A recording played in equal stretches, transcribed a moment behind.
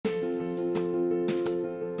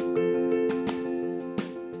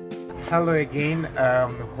Hello again.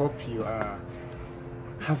 Hope you are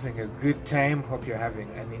having a good time. Hope you're having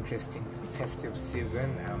an interesting festive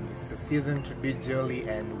season. It's a season to be jolly,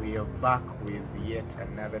 and we are back with yet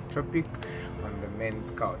another topic on the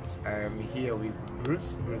men's couch. I'm here with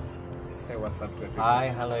Bruce. Bruce, say what's up to people. Hi,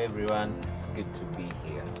 hello everyone. It's good to be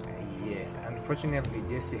here. Yes, unfortunately,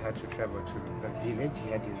 Jesse had to travel to the village. He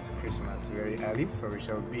had his Christmas very early, so we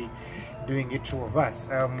shall be doing it, two of us.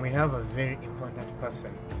 We have a very important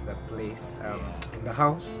person in the place, in the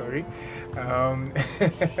house, sorry.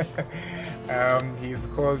 He's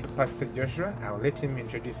called Pastor Joshua. I'll let him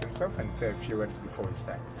introduce himself and say a few words before we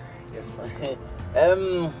start. Yes, Pastor.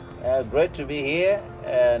 Great to be here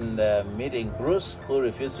and meeting Bruce, who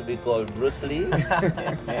refused to be called Bruce Lee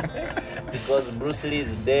because Bruce Lee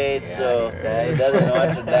is dead, so he doesn't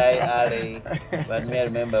want to die early. But me, I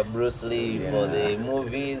remember Bruce Lee for the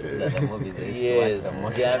movies, The movies I used to yes, watch the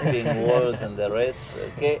most. jumping walls and the rest.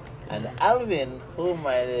 Okay, and Alvin, whom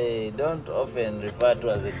I don't often refer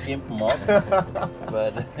to as a chipmunk,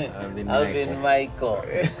 but Alvin Michael.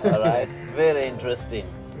 All right, very interesting.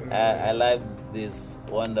 I like this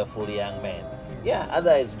wonderful young man. Yeah,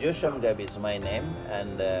 otherwise Joshua Mugabe is my name,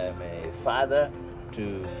 and I'm a father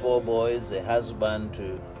to 4 boys, a husband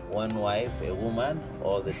to 1 wife, a woman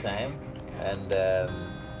all the time. And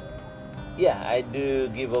yeah, I do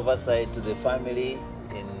give oversight to the family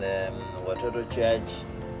in Watoto Church.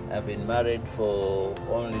 I've been married for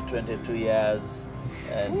only 22 years,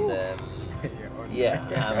 and yeah,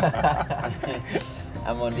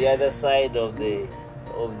 I'm on the other side of the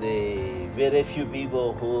very few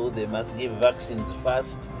people who they must give vaccines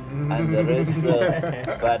first and the rest.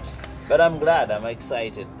 But I'm glad, I'm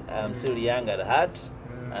excited. I'm still young at heart,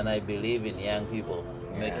 and I believe in young people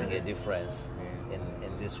making a difference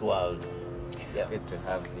in this world. Yeah. Good to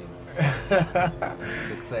have him.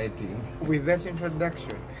 It's exciting. With that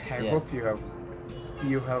introduction, I hope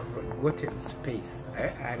you have gotten space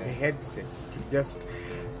and headsets to just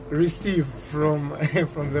receive from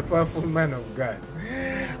from the powerful man of God.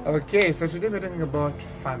 Okay, so today we're talking about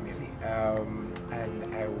family, and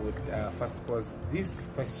I would first pose this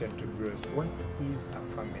question to Bruce: what is a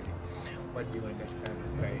family? What do you understand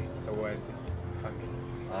by the word family?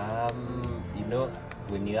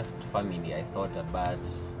 When you asked family, I thought about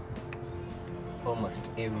almost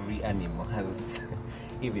every animal has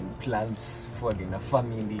even plants fall in a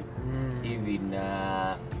family, even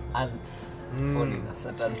ants fall in a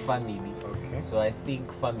certain family. Okay. So I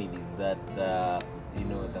think family is that the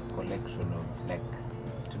collection of like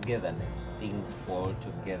togetherness. Things fall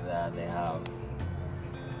together. They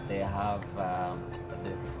have I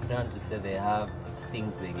don't want to say they have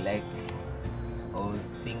things they like or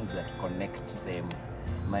things that connect them.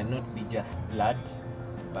 Might not be just blood,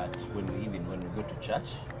 but when we go to church,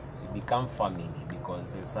 we become family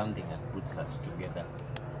because there's something that puts us together.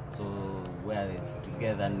 So where there's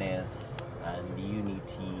togetherness and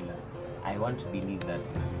unity, I want to believe that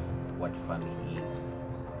is what family is.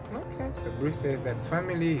 Okay, so Bruce says that's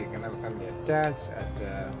family. You can have a family at church,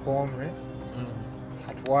 at home, right?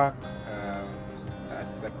 At work,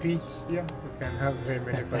 at the beach. Yeah, you can have very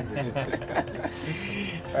many families.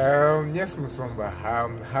 Yes, Musomba,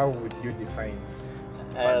 how would you define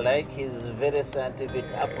family? I like his very scientific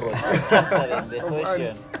approach to answering the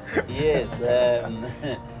question. Yes,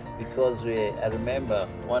 because I remember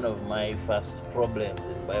one of my first problems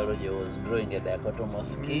in biology was drawing a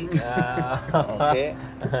dichotomous key. Okay,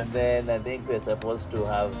 then I think we're supposed to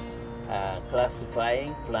have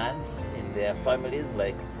classifying plants in their families,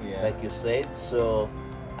 like you said. So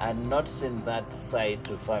I'm not seen that side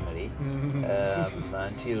to family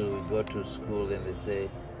until we go to school and they say,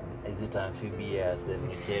 is it amphibious, then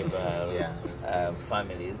whichever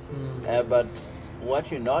families. But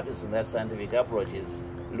what you notice in that scientific approach is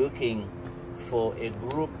looking for a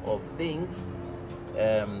group of things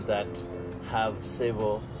that have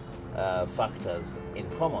several factors in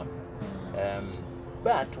common.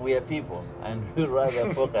 But we are people, and we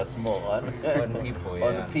rather focus more on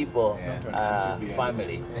people,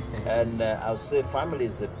 family. And I would say family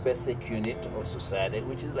is the basic unit of society,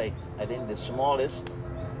 which is like, I think, the smallest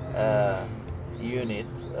unit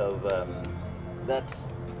of that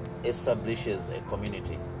establishes a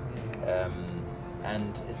community.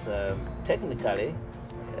 And it's technically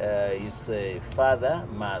it's a father,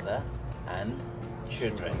 mother, and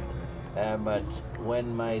children. But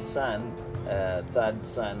when my son, third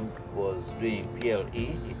son, was doing PLE,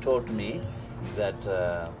 he told me that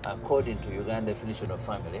according to Uganda definition of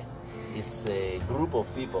family, it's a group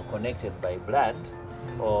of people connected by blood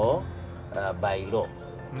or by law,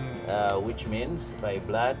 which means by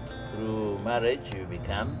blood through marriage you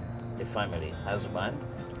become a family, husband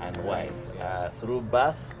and wife. Through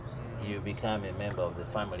birth, you become a member of the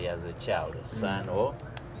family as a child, son or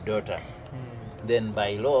daughter. Then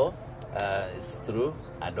by law, it's through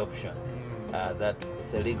adoption. That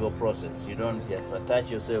it's a legal process. You don't just attach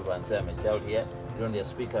yourself and say, I'm a child here. You don't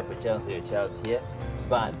just pick up a child and say, you're a child here.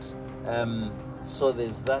 But, so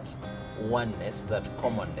there's that oneness, that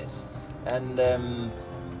commonness. And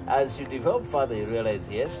as you develop further, you realize,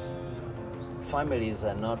 yes, families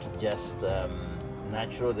are not just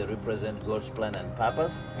natural, they represent God's plan and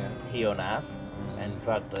purpose here on earth. And in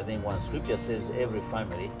fact, I think one scripture says every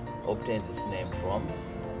family obtains its name from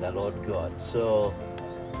the Lord God. So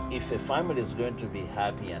if a family is going to be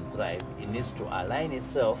happy and thrive, it needs to align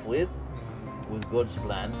itself with God's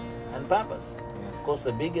plan and purpose. Of course,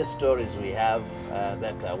 the biggest stories we have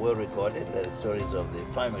that are well recorded are the stories of the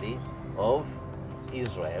family of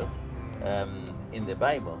Israel in the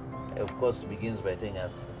Bible. Of course, begins by telling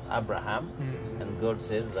us Abraham, and God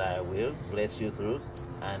says, I will bless you through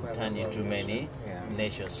and turn you into many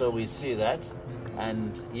nations. So we see that,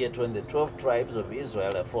 and yet when the 12 tribes of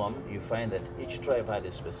Israel are formed, you find that each tribe had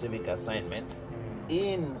a specific assignment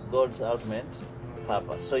in God's ultimate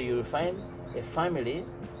purpose. So you'll find a family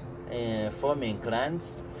forming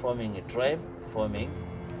clans, forming a tribe, forming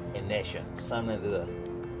a nation, something like that,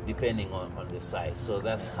 depending on the size. So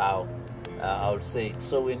that's how I would say.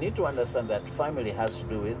 So we need to understand that family has to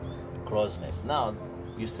do with closeness. Now,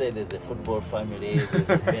 you say there's a football family, there's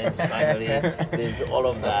a Benz family, there's all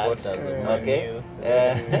of that. Okay?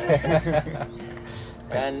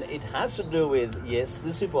 And it has to do with, yes,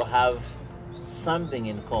 these people have something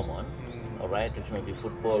in common, all right, which may be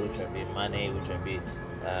football, which may be money, which may be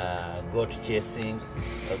goat chasing,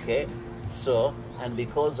 okay? So, and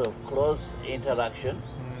because of close interaction,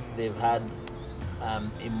 they've had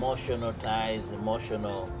emotional ties,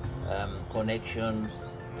 emotional connections.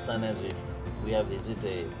 Sometimes if we have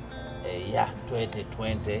visited a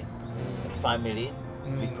 2020 family,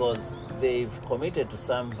 because they've committed to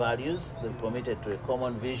some values, they've committed to a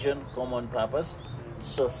common vision, common purpose.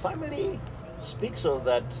 So family speaks of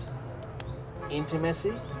that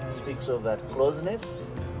intimacy, speaks of that closeness,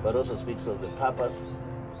 but also speaks of the purpose,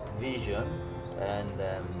 vision, and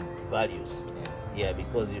values. Yeah,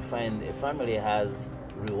 because you find a family has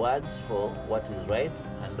rewards for what is right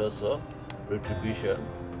and also retribution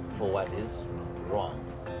for what is wrong.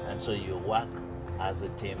 And so you work as a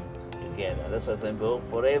team together. That's why some people,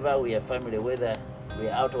 forever we are family, whether we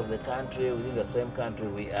are out of the country, within the same country,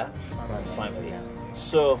 we are family.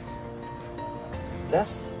 So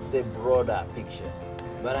that's the broader picture.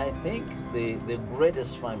 But I think the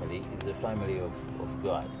greatest family is the family of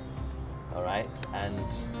God. All right? And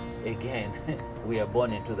again, we are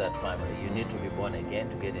born into that family. You need to be born again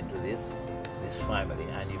to get into this family.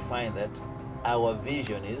 And you find that our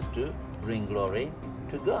vision is to bring glory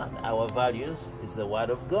to God. Our values is the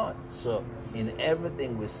word of God. So in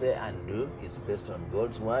everything we say and do is based on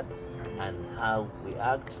God's word, and how we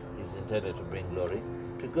act is intended to bring glory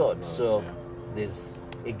to God. So there's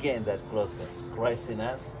again that closeness, Christ in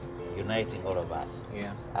us, uniting all of us.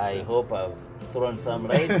 I hope I've thrown some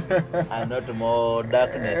light and not more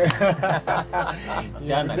darkness.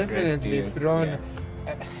 Definitely thrown.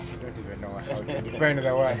 I don't even know how to define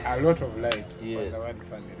the word. A lot of light on the word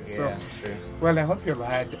family. So, well, I hope you've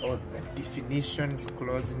had all the definitions,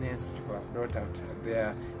 closeness. People have brought out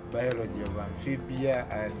their biology of amphibia,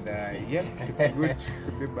 and it's good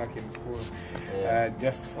to be back in school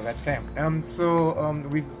just for that time. So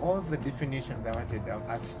with all the definitions, I wanted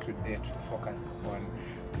us today to focus on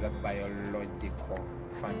the biological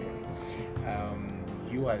family.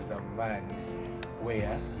 You as a man,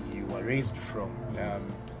 where you were raised from,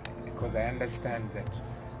 because I understand that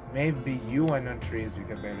maybe you were not raised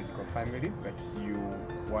with a biological family, but you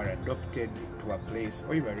were adopted to a place,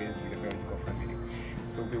 or you were raised with a biological family.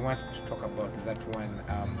 So we want to talk about that one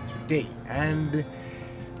today. And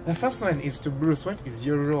the first one is to Bruce. What is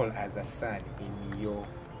your role as a son in your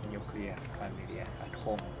nuclear family at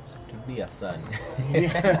home? To be a son.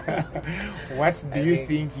 What do you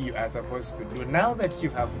think you are supposed to do now that you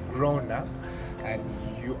have grown up and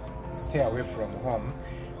you stay away from home?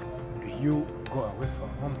 Do you go away from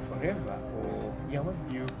home forever, or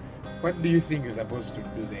what do you think you're supposed to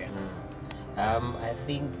do there? I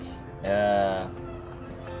think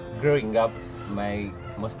growing up,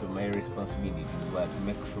 most of my responsibilities were to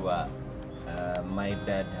make sure my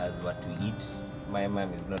dad has what to eat. My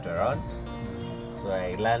mom is not around, so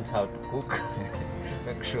I learned how to cook,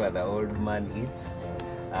 make sure the old man eats.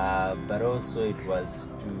 But also it was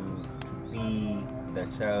to be the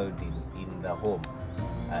child in the home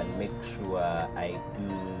and make sure I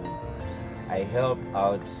help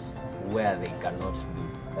out where they cannot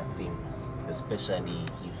do. the things, especially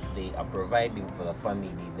if they are providing for the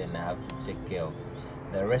family. Then I have to take care of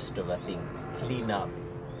the rest of the things, clean up,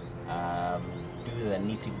 do the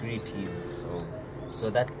nitty-gritties of, so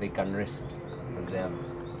that they can rest, because they have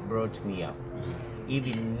brought me up.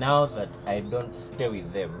 Even now that I don't stay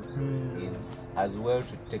with them, is as well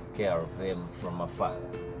to take care of them from afar.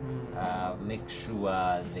 Make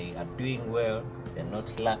sure they are doing well, they're not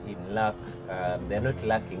they're not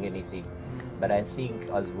lacking anything. But I think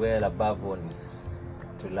as well, above all, is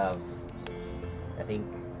to love. I think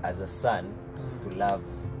as a son is to love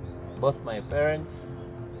both my parents,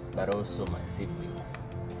 but also my siblings,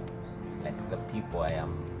 like the people I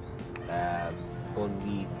am born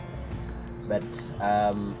with. But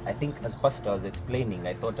I think as Pastor was explaining,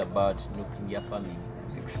 I thought about nuclear family,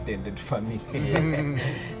 extended family.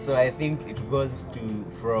 So I think it goes to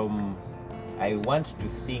from, I want to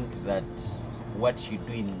think that what you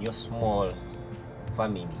do in your small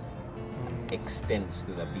family extends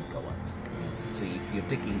to the bigger one. So if you're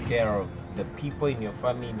taking care of the people in your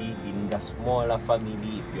family, in the smaller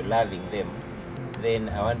family, if you're loving them, then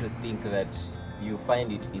I want to think that you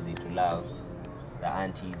find it easy to love the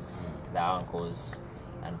aunties, the uncles,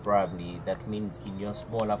 and probably that means in your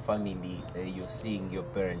smaller family, you're seeing your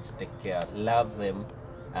parents take care, love them.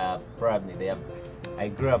 Probably they have. I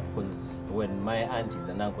grew up because when my aunties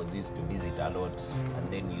and uncles used to visit a lot, and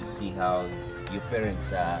then you see how your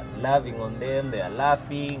parents are loving on them, they are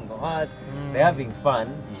laughing, what? They're having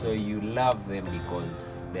fun, so you love them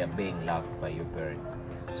because they are being loved by your parents.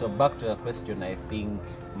 So back to the question, I think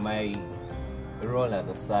my role as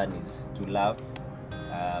a son is to love,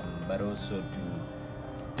 but also to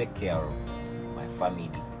take care of my family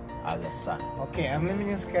as a son. Okay, let me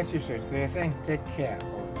just catch you short. So you're saying take care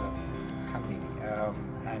of the family,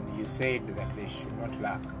 and you said that they should not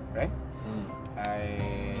lack, right?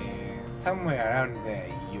 Somewhere around there,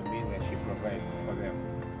 you mean that you provide for them?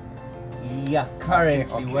 Yeah,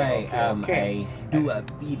 currently I do a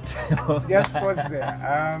bit of just that. pause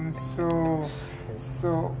there.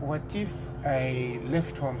 So what if I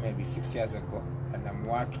left home maybe 6 years ago and I'm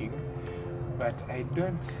working, but I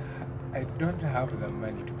don't have the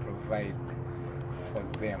money to provide for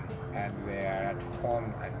them, and they are at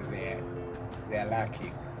home and they're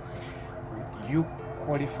lacking? Would you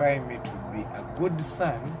qualify me to be a good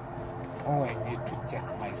son, or I need to check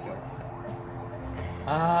myself?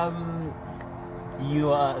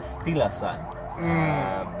 You are still a son.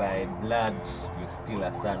 By blood, you're still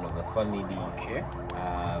a son of the family. Okay.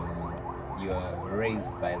 You are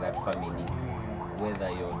raised by that family, whether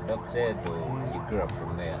you're adopted or you grew up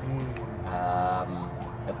from there.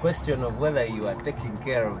 The question of whether you are taking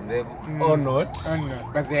care of them or not.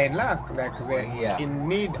 But they're in luck, like they're in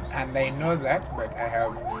need, and I know that, but I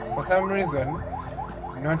have, for some reason,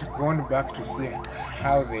 not gone back to see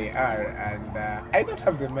how they are, and I don't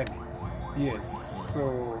have the money. Yes,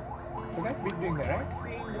 so would I be doing the right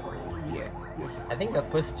thing? Yes. I think the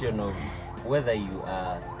question of whether you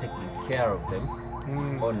are taking care of them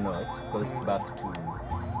or not goes back to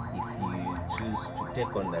if you choose to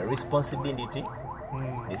take on the responsibility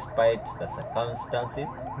despite the circumstances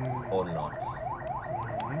or not.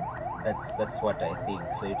 That's what I think.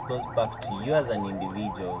 So it goes back to you as an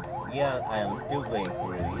individual. Yeah, I am still going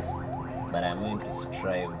through this, but I'm going to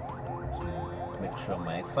strive to make sure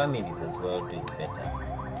my family is as well doing better.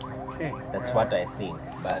 Okay. That's what I think.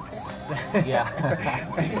 But yeah,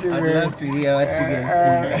 I'd love to hear what you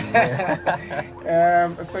guys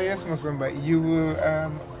think. So yes, Musumba, you will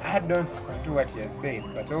add on to what you said,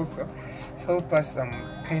 but also help us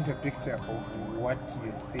paint a picture of what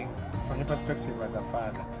you think from your perspective as a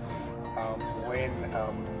father,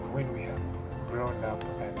 when we have grown up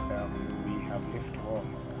and we have left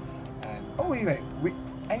home, and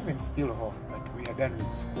I even still home, but we are done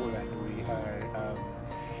with school and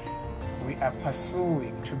we are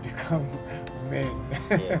pursuing to become men.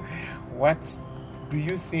 Yeah. What do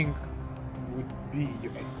you think would be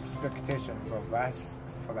your expectations of us,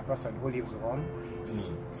 for the person who lives home,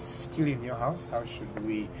 still in your house? How should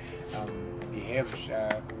we behave?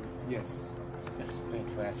 Yes, just paint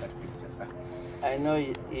for us that picture, sir. I know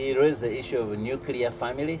you raised the issue of a nuclear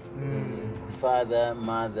family, father,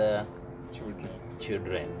 mother,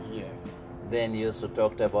 children. Yes. Then you also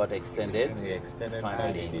talked about extended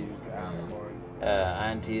family, Aunties, uncles.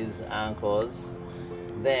 aunties, uncles.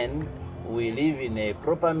 Then we live in a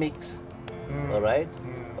proper mix, all right,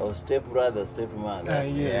 of stepbrother, stepmother.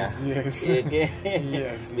 Yes. Okay?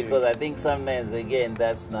 Yes. Because I think sometimes again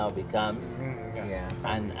that's now becomes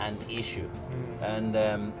an issue, and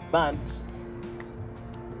but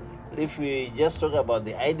if we just talk about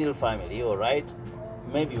the ideal family, all right,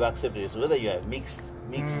 maybe you've accepted yourself, whether you are mixed,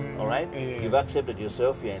 all right? Yes. You've accepted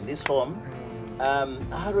yourself, you're in this home.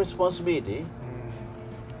 Our responsibility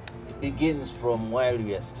begins from while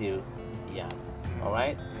we are still young, all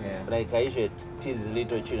right? Yeah. Like I usually tease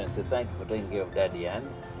little children, say, thank you for taking care of daddy and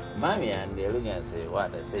mommy, and they're looking and say,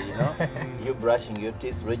 what? I say, you know, you brushing your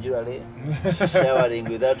teeth regularly, showering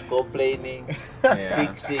without complaining,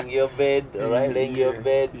 fixing your bed, all right, laying your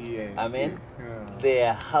bed. Yes, I mean, yeah. they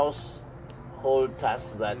are household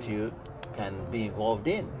tasks that you can be involved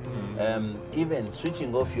in. Even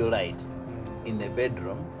switching off your light in the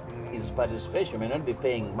bedroom is participation. You may not be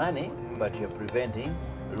paying money, but you're preventing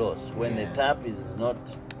loss. When the tap is not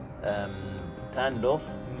turned off,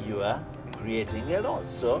 you are creating a loss.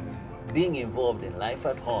 So being involved in life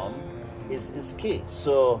at home is key.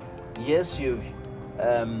 So yes, you've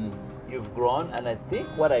grown, and I think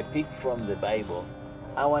what I picked from the Bible,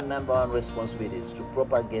 our number one responsibility is to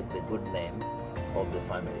propagate the good name of the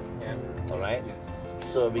family. Yeah. All right. Yes, yes.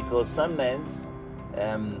 So because sometimes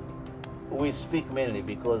we speak mainly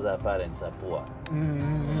because our parents are poor.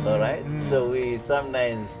 All right. So we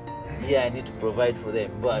sometimes, I need to provide for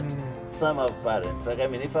them, but some have parents. Like, I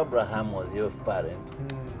mean, if Abraham was your parent,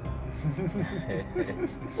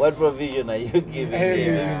 what provision are you giving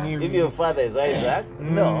him? If your father is Isaac,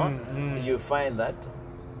 no, you find that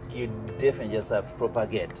you definitely just have to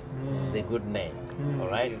propagate the good name. All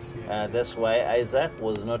right. Yes, yes, That's why Isaac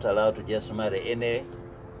was not allowed to just marry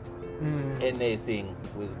anything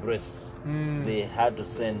with breasts. They had to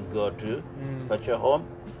send God to Patriarch home,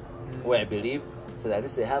 where I believe, so that at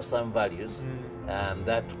least they have some values, and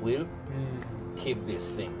that will keep this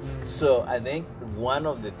thing. So I think one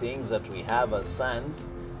of the things that we have as sons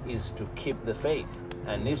is to keep the faith,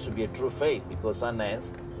 and needs to be a true faith, because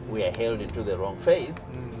sometimes we are held into the wrong faith,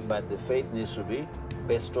 but the faith needs to be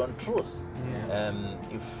based on truth.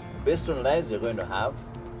 If based on lies, you're going to have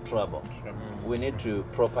trouble. We need to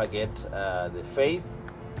propagate the faith,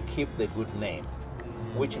 keep the good name,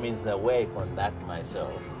 which means the way I conduct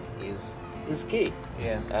myself is key.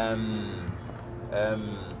 Yeah.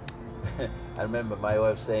 I remember my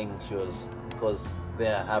wife saying, she was, because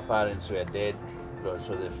her parents were dead,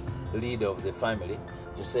 so the leader of the family,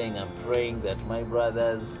 she's saying, I'm praying that my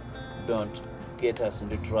brothers don't get us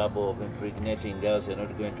into trouble of impregnating girls you're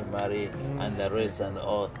not going to marry, and the rest and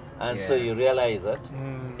all. And so you realize that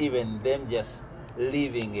even them just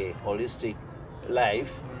living a holistic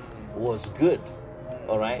life was good,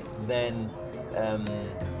 all right? Then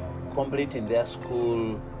completing their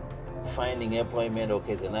school, finding employment,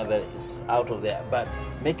 okay, is another, is out of there, but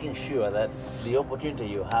making sure that the opportunity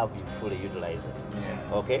you have, you fully utilize it.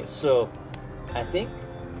 Okay, so I think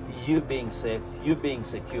you being safe, you being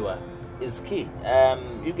secure is key.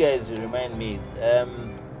 You guys remind me,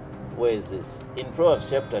 where is this? In Proverbs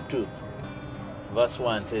chapter 2, verse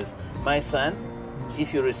 1 says, my son,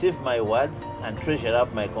 if you receive my words and treasure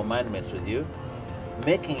up my commandments with you,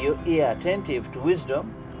 making your ear attentive to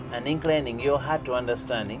wisdom and inclining your heart to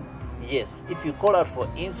understanding, yes, if you call out for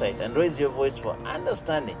insight and raise your voice for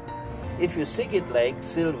understanding, if you seek it like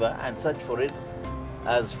silver and search for it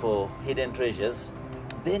as for hidden treasures,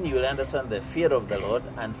 then you will understand the fear of the Lord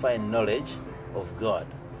and find knowledge of God.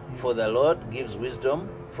 For the Lord gives wisdom,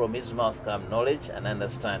 from his mouth come knowledge and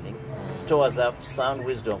understanding. Stores up sound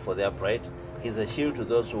wisdom for the upright. He is a shield to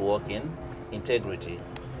those who walk in integrity,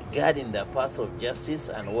 guarding the path of justice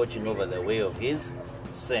and watching over the way of his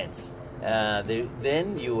saints.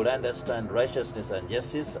 Then you will understand righteousness and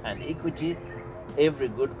justice and equity. Every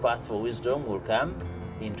good path for wisdom will come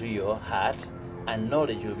into your heart, and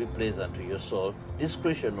knowledge will be pleasant to your soul.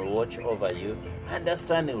 Discretion will watch over you.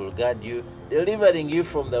 Understanding will guard you, delivering you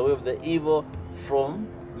from the way of the evil, from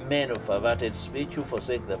men of perverted speech who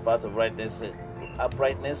forsake the path of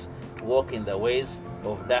uprightness, to walk in the ways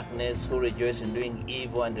of darkness, who rejoice in doing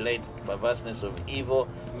evil and delight in perverseness of evil,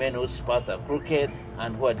 men whose paths are crooked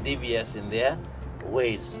and who are devious in their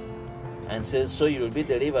ways. And says, so you will be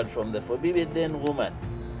delivered from the forbidden woman,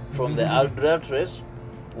 from the adulteress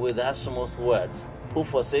with her smooth words, who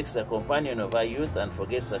forsakes the companion of her youth and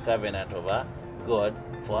forgets the covenant of her God.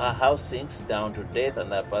 For her house sinks down to death,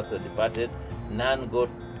 and her paths are departed. None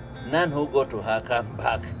who go to her come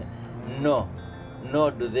back. No,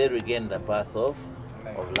 nor do they regain the path of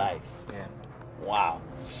life. Yeah. Wow.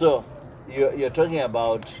 So you're talking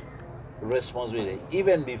about responsibility.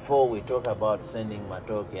 Even before we talk about sending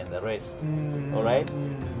Matoki and the rest, all right?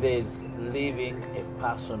 There's living a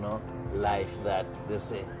personal life that they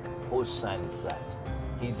say, whose son is that?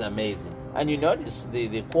 He's amazing. And you notice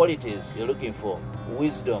the qualities you're looking for: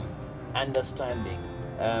 wisdom, understanding,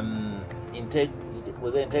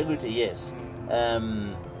 was there integrity? Yes.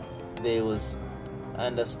 There was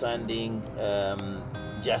understanding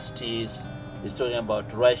justice. He's talking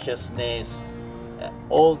about righteousness.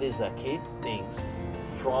 All these are key things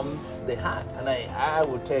from the heart. And I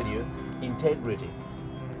will tell you, integrity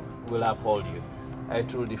will uphold you.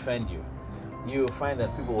 It will defend you. You will find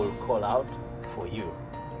that people will call out for you.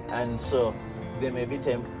 And so there may be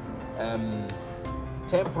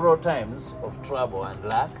temporal times of trouble and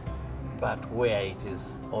lack, but where it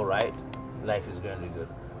is all right, life is going to be good.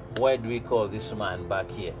 Why do we call this man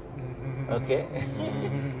back here? Okay?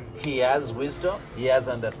 He has wisdom, he has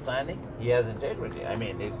understanding, he has integrity. I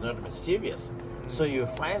mean, he's not mischievous. So you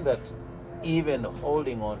find that even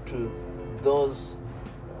holding on to those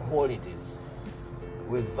qualities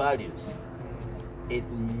with values, it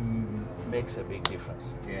makes a big difference.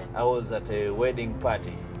 Yeah. I was at a wedding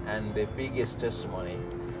party, and the biggest testimony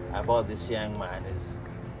about this young man is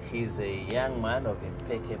he's a young man of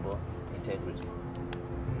impeccable integrity.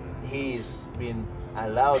 He's been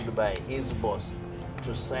allowed by his boss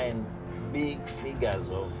to sign big figures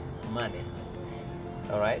of money.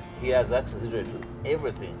 All right? He has access to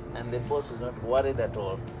everything, and the boss is not worried at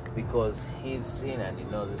all because he's seen and he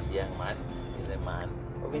knows this young man is a man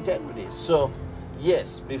of integrity. So,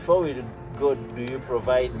 yes, before we go, do you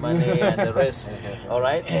provide money and the rest? All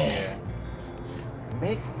right? Yeah.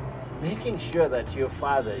 Making sure that your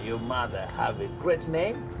father, your mother have a great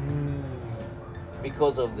name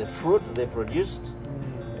because of the fruit they produced.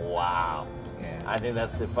 Wow. Yeah. I think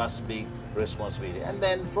that's the first big responsibility. And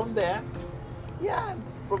then from there, yeah,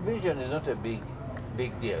 provision is not a big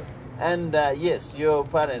deal. And yes, your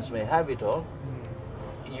parents may have it all.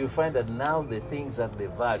 You find that now the things that they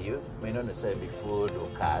value may not necessarily be food or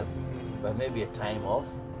cars, but maybe a time off,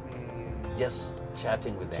 just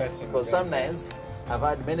chatting with them. Because sometimes I've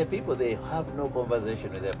had many people, they have no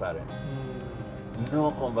conversation with their parents.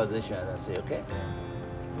 No conversation, and I say, okay,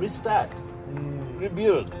 restart,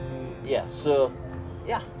 rebuild. Yeah, so,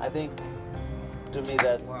 yeah, I think, to me,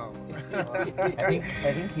 that's... Wow. I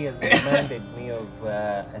think he has reminded me of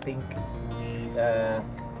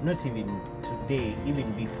not even today,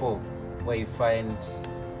 even before, where you find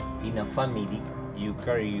in a family you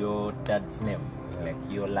carry your dad's name, like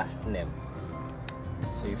your last name.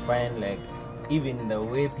 So you find like even the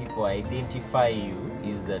way people identify you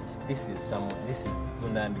is that this is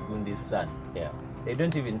Gunda and Gundi's son. Yeah. They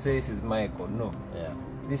don't even say this is Michael. No. Yeah.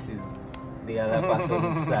 This is the other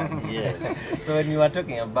person's son. Yes. So when you were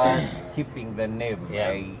talking about keeping the name,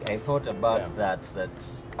 Yeah. I thought about that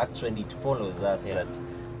actually it follows us that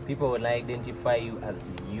people will identify you as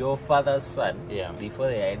your father's son before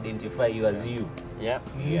they identify you as you. Yeah.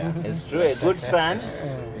 Yeah. It's true. A good son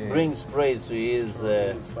brings praise to his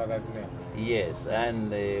father's name. yes,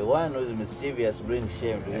 and one who's mischievous brings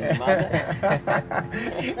shame to his mother.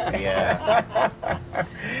 Yeah.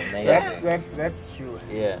 That's true.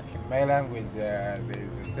 Yeah. In my language, there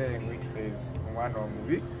is a saying which says "One or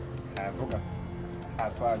movie, vuga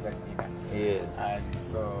as far as I know." Yes. And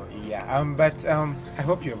so yeah. But I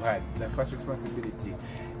hope you have heard the first responsibility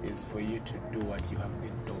is for you to do what you have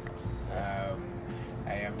been taught.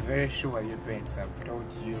 I am very sure your parents have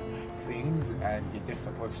taught you things, and you're just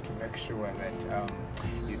supposed to make sure that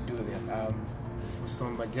you do them.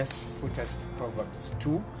 Usomba just put us to Proverbs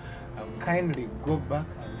 2. Kindly go back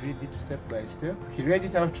and read it step by step. He read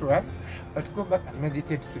it out to us, but go back and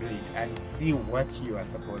meditate through it and see what you are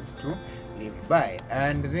supposed to live by.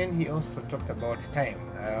 And then he also talked about time.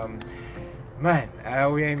 Man,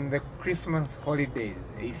 we are in the Christmas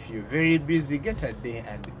holidays. If you're very busy, get a day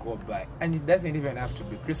and go by. And it doesn't even have to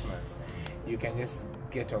be Christmas. You can just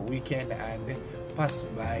get a weekend and pass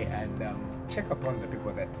by and check upon the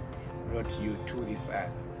people that brought you to this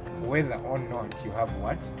earth. Whether or not you have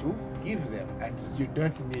what to give them. And you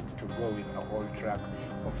don't need to go with a whole truck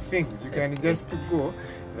of things. You can just go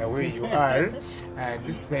the way you are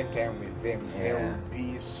and spend time with them. They will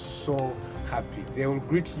be so happy. They will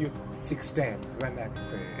greet you 6 times when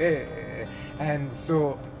and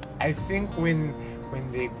so I think when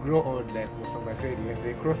they grow old, like Musonga said, when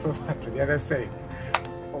they cross over to the other side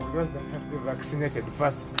of those that have been vaccinated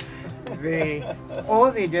first,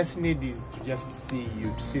 all they just need is to just see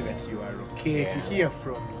you, to see that you are okay, to hear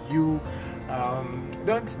from you.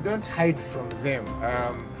 Don't hide from them.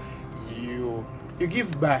 You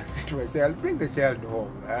give birth to a child, bring the child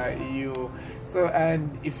home.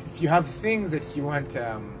 And if you have things that you want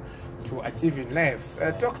to achieve in life,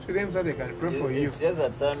 talk to them so they can pray for you. It's just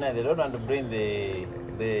that sometimes they don't want to bring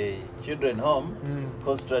the children home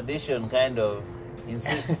because tradition kind of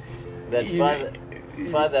insists that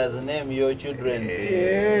fathers name your children, and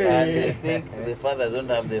they think the fathers don't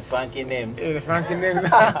have the funky names. The funky names.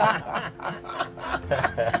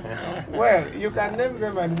 Well, you can name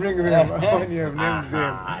them and bring them when you have named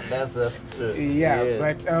them. That's true. Yeah, Yes.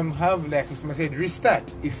 but have, like Mr. said,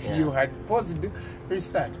 restart. If Yeah. you had paused,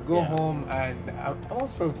 restart. Go Yeah. home and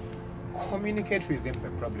also communicate with them the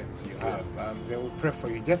problems you have. They will pray for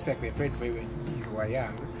you just like they prayed for you when you were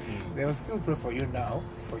young. They will still pray for you now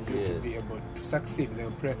for you to Yes. be able to succeed. They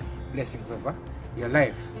will pray blessings over your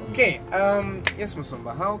life. Okay. Yes,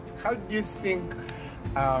 Musumba. How do you think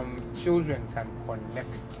children can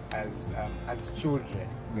connect as children?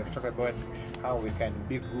 We have talked about how we can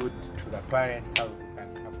be good to the parents, how we can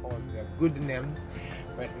uphold their good names.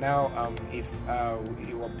 But now, if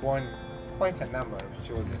you were born quite a number of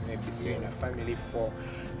children, maybe 3 in a family, 4.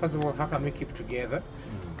 First of all, how can we keep together?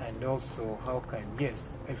 And also, how can,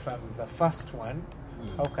 yes, if I'm the first one,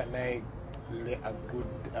 how can I lay a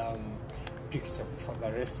good picture for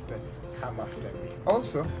the rest that come after me?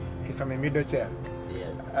 Also, if I'm a middle child,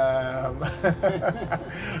 Yeah.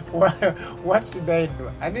 what should I do?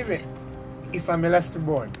 And even if I'm a last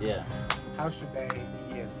born, Yeah. how should I,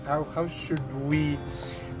 yes, how should we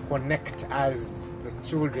connect as the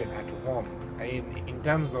children at home in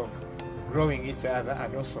terms of growing each other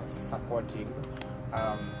and also supporting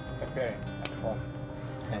the parents at home?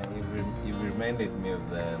 You reminded me of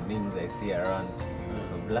the memes I see around.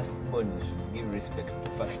 Of last born, you should give respect to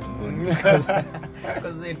first born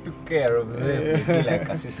because they took care of them. They feel like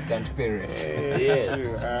assistant parents. Yeah.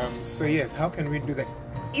 True. So yes, how can we do that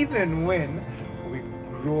even when we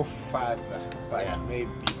grow further? But Yeah.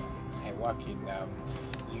 maybe I work in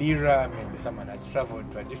Lira, maybe someone has traveled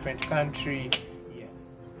to a different country.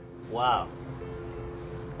 Yes. Wow.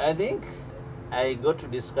 I think I got to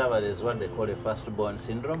discover there's what they call a firstborn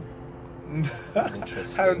syndrome.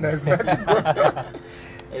 Interesting. How does that go?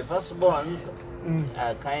 A firstborns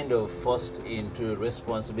are kind of forced into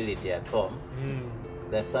responsibility at home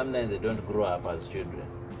that sometimes they don't grow up as children.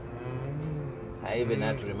 I even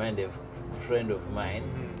had to remind a friend of mine,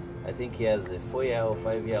 I think he has a 4-year or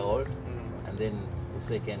 5-year-old, and then the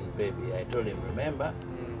second baby. I told him, remember,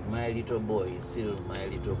 my little boy is still my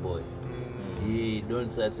little boy. He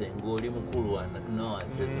don't start saying, go mukulu wana." No, I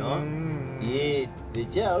said, no. The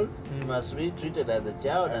child must be treated as a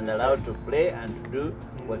child and allowed to play and to do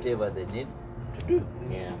whatever they need to do.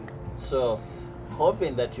 Yeah. So,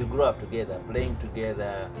 hoping that you grow up together, playing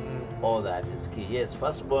together, all that is key. Yes,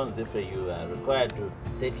 firstborns, if you are required to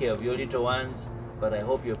take care of your little ones, but I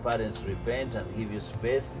hope your parents repent and give you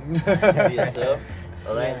space to yourself.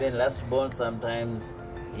 All right, then lastborn sometimes,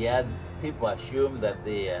 yeah, people assume that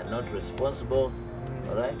they are not responsible,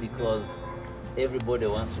 all right, because everybody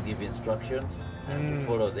wants to give instructions and to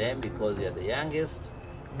follow them because you're the youngest,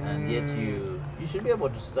 and yet you should be able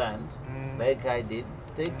to stand like I did.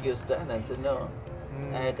 Take your stand and say, no,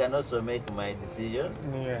 I can also make my decisions.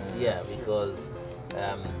 Yeah, because,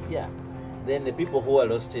 then the people who are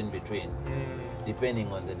lost in between,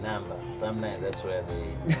 depending on the number, sometimes that's where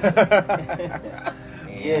they...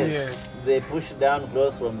 Yes, they push down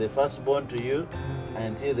growth from the firstborn to you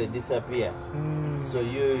until they disappear. So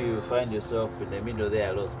you find yourself in the middle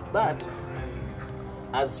there lost. But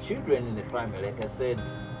as children in the family, like I said,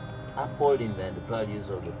 upholding the values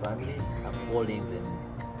of the family, upholding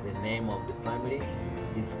the name of the family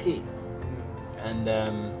is key. And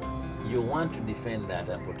you want to defend that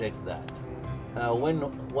and protect that. When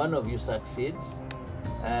one of you succeeds,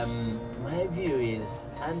 my view is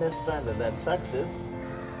understand that success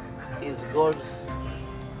is God's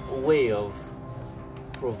way of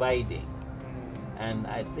providing. And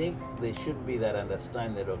I think there should be that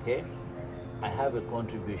understanding that, okay, I have a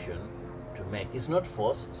contribution to make. It's not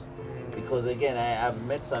forced, because again, I have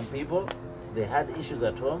met some people, they had issues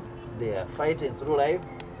at home, they are fighting through life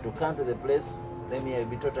to come to the place, let me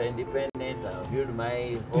be totally independent, I'll build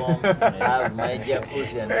my home, have my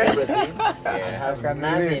jacuzzi and everything, and have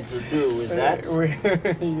nothing to do with that, with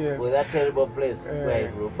that terrible place where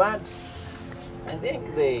I grew. But I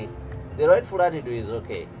think the rightful attitude is,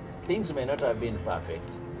 okay, things may not have been perfect,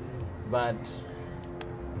 but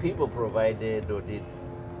people provided or did,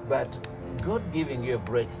 but God giving you a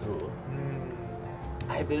breakthrough,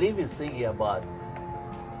 I believe He's thinking about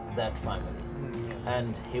that family.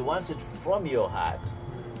 And He wants it from your heart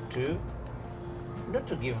to, not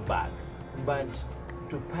to give back, but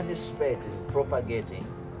to participate in propagating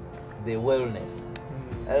the wellness.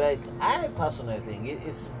 Like, I personally think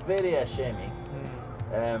it's very ashaming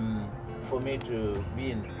for me to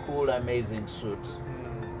be in cool, amazing suits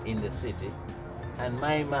in the city, and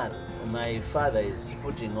my father is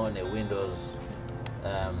putting on a Windows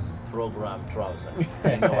program trouser.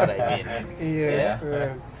 You know what I mean? Yes, Yeah?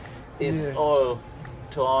 yes. It's Yes. all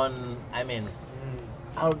torn. I mean,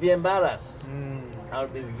 I'll be embarrassed. I'll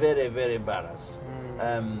be very, very embarrassed.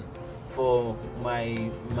 For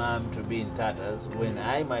my mom to be in tatters when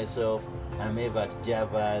I myself am ever at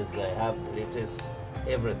Java's, I have latest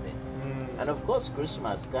everything. And of course,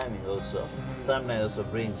 Christmas coming also, sometimes also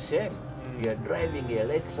brings shame. You're driving a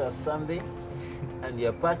Lexus something and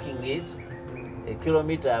you're parking it a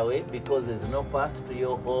kilometer away because there's no path to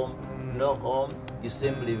your home, no home, you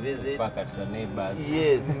simply visit. Back at the neighbors.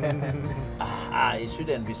 Yes. It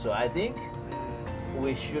shouldn't be so. I think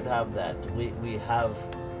we should have that. We have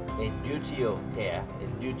a duty of care,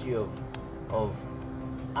 a duty of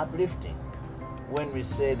uplifting. When we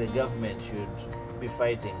say the government should be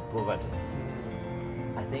fighting poverty,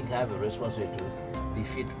 I think I have a responsibility to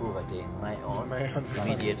defeat poverty in my own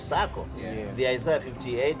immediate circle. Yeah. The Isaiah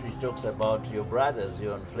 58, which talks about your brothers,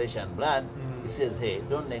 your own flesh and blood, it says, hey,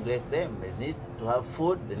 don't neglect them. They need to have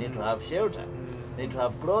food, they need to have shelter, they need to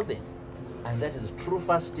have clothing. And that is true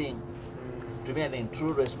fasting. To me, I think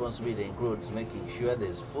true responsibility includes making sure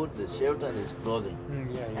there's food, there's shelter, there's clothing.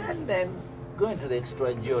 And then going to the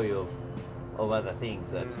extra joy of other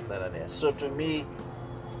things that are there. So to me,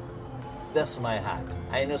 that's my heart.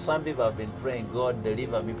 I know some people have been praying, God,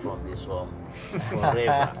 deliver me from this home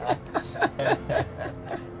forever.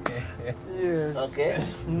 Yes. Okay?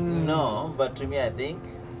 No, but to me, I think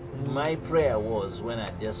my prayer was when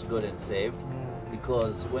I just got saved,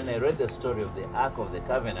 because when I read the story of the Ark of the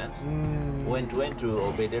Covenant, when it went to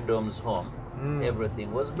Obed-Edom's home,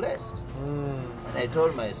 everything was blessed. And I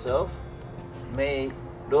told myself, may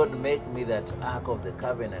Lord make me that Ark of the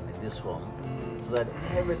Covenant in this home, so that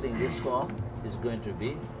everything in this home is going to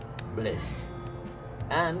be blessed.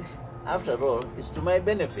 And after all, it's to my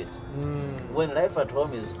benefit. When life at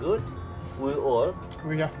home is good, we all...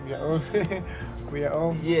 We are all... we are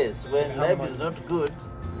all... Yes, when life is not good,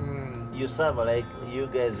 you suffer, like you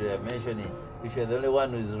guys were mentioning. If you're the only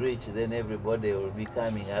one who's rich, then everybody will be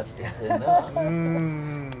coming asking, say, no.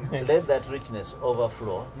 Let that richness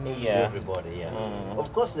overflow to everybody.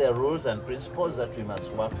 Of course, there are rules and principles that we must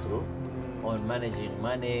work through on managing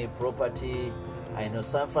money, property. I know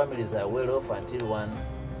some families are well off until one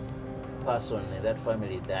person in that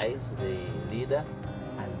family dies, the leader,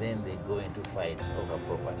 and then they go into fights over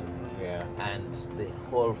property. And the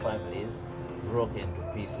whole family is broke into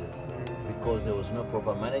pieces because there was no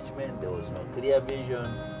proper management, there was no clear vision.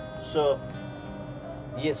 So,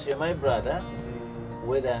 yes, you're my brother,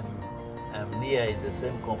 whether I'm near in the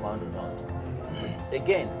same compound or not.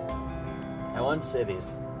 Again, I want to say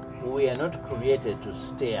this. We are not created to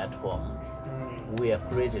stay at home. We are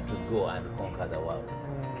created to go and conquer the world.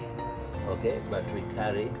 Okay? But we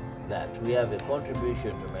carry that. We have a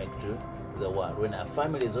contribution to make to the world. When our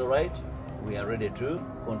family is all right, we are ready to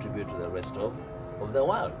contribute to the rest of the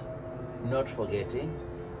world. Not forgetting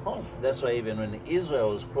home. That's why even when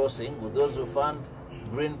Israel was crossing, with those who found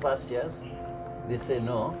green pastures, they say,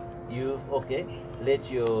 no, you, okay,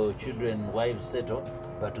 let your children, wives settle,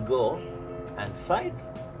 but go and fight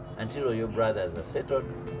until all your brothers are settled,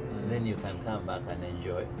 and then you can come back and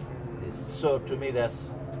enjoy this. So to me, that's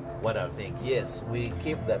what I think. Yes, we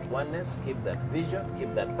keep that oneness, keep that vision,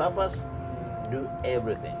 keep that purpose, do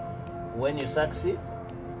everything. When you succeed,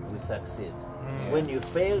 we succeed. When you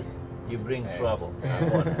fail, you bring trouble.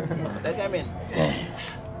 Like, I mean,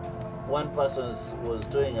 one person was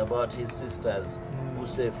talking about his sisters who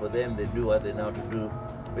say for them they do what they know to do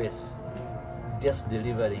best, just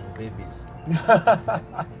delivering babies.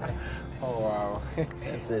 Oh wow.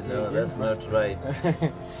 I said, no, that's not right.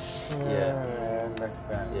 I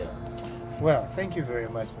understand. Well, thank you very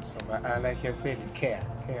much, Musoma. Like you said, care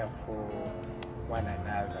for one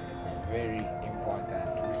another. It's very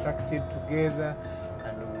important. We succeed together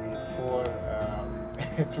and we fall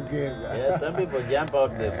together. Yeah, some people jump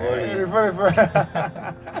out the volley.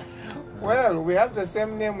 Well, we have the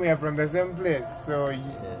same name, we are from the same place, so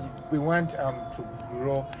we want to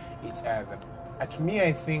grow each other. At me,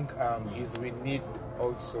 I think is we need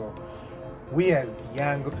also, we as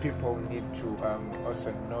young people need to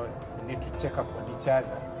also need to check up on each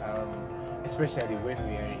other, especially when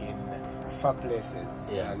we are in far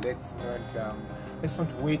places. Let's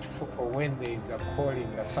not wait for when there is a call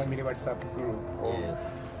in the family WhatsApp group or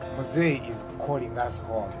Mosey is calling us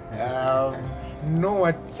home. Know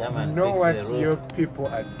what your people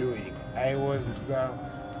are doing. I was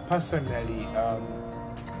personally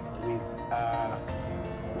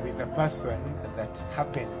with a person that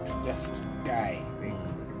happened to just die. They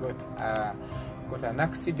got an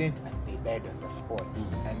accident and they died on the spot.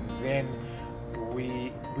 And then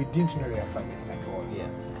we didn't know their family at all.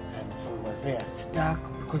 And so we were there stuck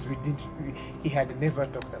because he had never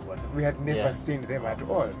talked about them. We had never seen them at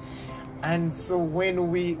all. And so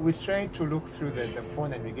when we try to look through the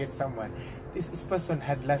phone and we get someone, this person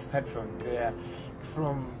had last heard from their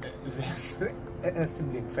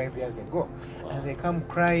sibling 5 years ago, and they come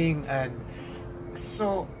crying, and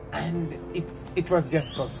it was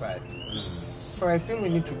just so sad. So I feel we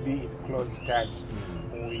need to be in close touch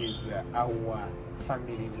with our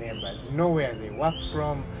family members, know where they work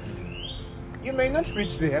from. You may not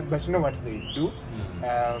reach there, but you know what they do.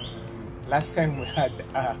 Last time we had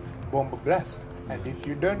a bomb blast, and if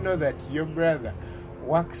you don't know that your brother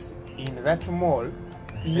works in that mall,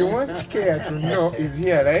 you won't care to know is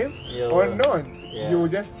he alive or not. You will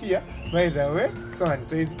just hear, by the way, so and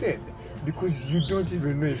so is dead, because you don't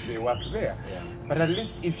even know if they work there. But at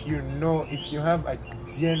least if you know, if you have a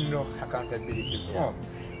general accountability form.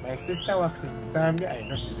 My sister works in Zambia, I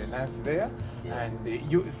know she's a nurse there,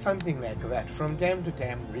 and something like that. From time to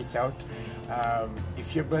time, reach out.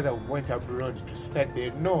 If your brother went abroad to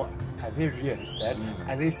study, know, are they really studying?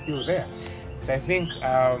 Are they still there? So I think,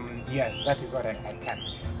 that is what I can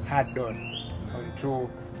add onto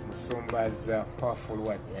Musumba's powerful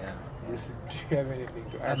word. Bruce, do you have anything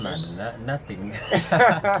to add? Nothing.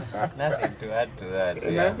 Nothing to add to that.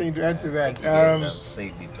 Nothing to add to that. You guys have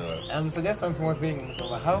said it all. So just one small thing,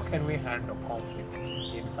 Musumba. How can we handle conflict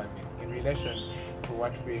in family in relation to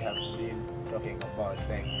what we have been talking about?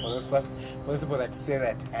 Like for those people that say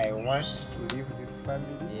that I want to leave this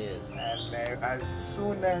family, and as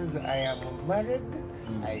soon as I am married,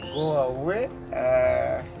 I go away.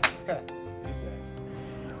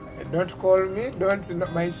 Don't call me,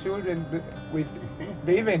 my children,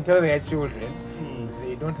 they even tell their children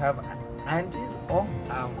they don't have aunties or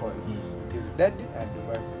uncles. It is daddy and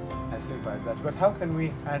mom, as simple as that. But how can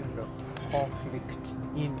we handle conflict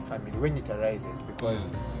in family when it arises?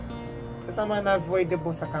 Because some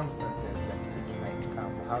unavoidable circumstances that it might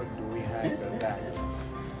come. How do we handle that?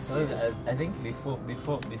 Well, I think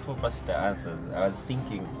before Pastor answers, I was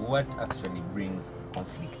thinking what actually brings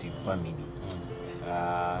conflict in family.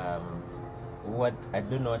 What I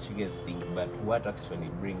don't know what you guys think, but what actually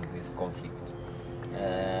brings this conflict?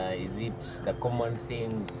 Is it the common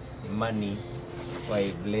thing, money? Why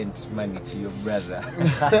you've lent money to your brother,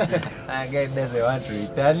 a guy doesn't want to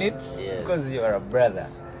return it because you are a brother,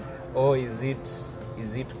 or is it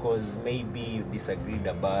because maybe you disagreed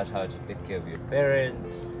about how to take care of your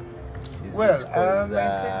parents? I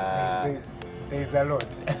think there's a lot.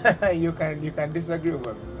 you can disagree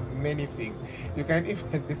over many things. You can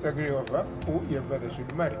even disagree over who your brother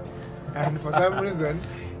should marry. And for some reason,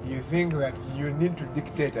 you think that you need to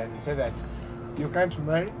dictate and say that you can't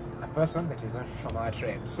marry a person that is not from our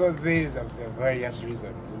tribe. So these are the various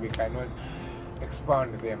reasons. We cannot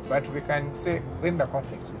expound them. But we can say when the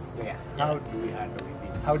conflict is there, how do we handle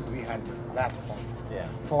it? How do we handle that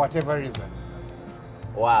conflict? For whatever reason.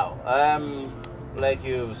 Wow. Like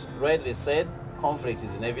you rightly said, conflict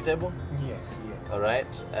is inevitable. Yes. All right.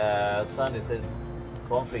 Sandy said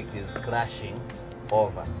conflict is crashing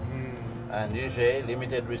over, and usually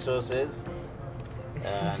limited resources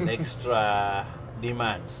and extra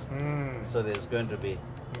demands. So there's going to be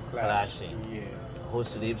clashing. Who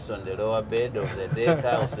sleeps on the lower bed of the decker?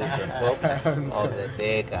 Who sleeps on top of the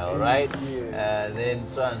decker? All right. Then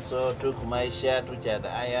so and so took my shirt which I had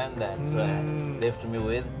ironed and left me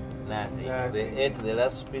with nothing. They ate the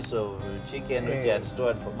last piece of chicken which I had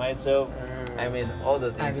stored for myself. I mean, all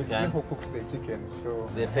the things and it's who cooked the chicken, so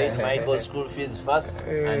they paid Michael's school fees first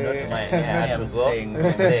and not mine. I had to go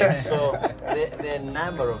there. So there are a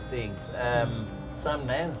number of things.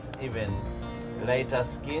 Sometimes even lighter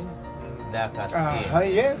skin, darker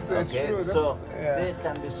skin. Yes, okay. True. So there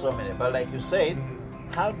can be so many. But like you said,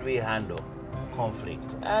 how do we handle conflict?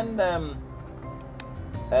 And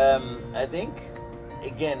I think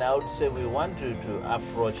again, I would say we want to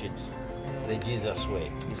approach it the Jesus way.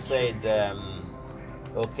 He said,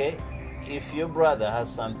 okay, if your brother has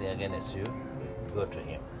something against you, go to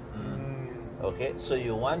him. Okay, so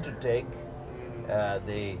you want to take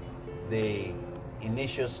the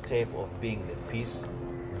initial step of being the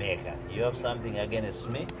peacemaker. You have something against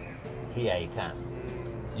me, here I come.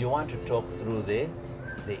 You want to talk through the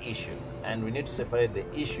issue, and we need to separate the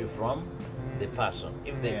issue from the person.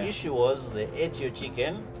 If the issue was they ate your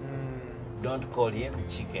chicken, don't call him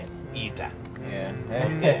chicken eater.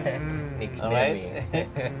 Okay. All right.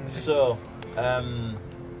 So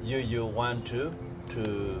you want to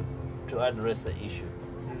address the issue.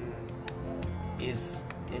 It's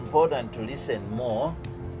important to listen more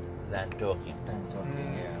than talking.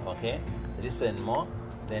 Okay. Listen more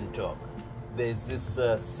than talk. There's this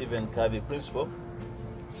Stephen Covey principle: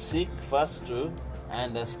 seek first to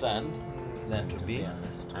understand than to be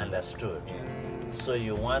understood. So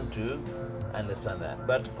you want to understand that.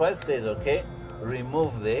 But Christ says, okay,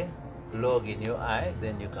 remove the log in your eye,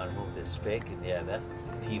 then you can remove the speck in the other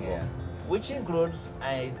people. Yeah. Which includes,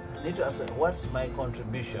 I need to ask, what's my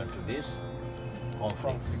contribution to this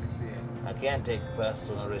conflict? Yes. I can't take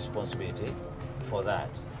personal responsibility for that.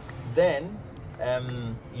 Then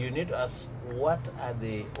you need to ask, what are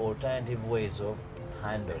the alternative ways of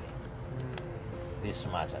handling this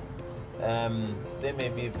matter? There may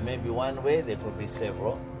be maybe one way, there could be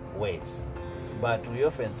several ways. But we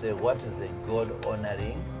often say, what is the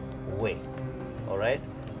God-honoring way? All right?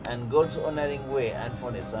 And God's honoring way,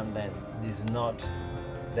 unfortunately, sometimes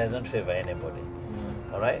doesn't favor anybody.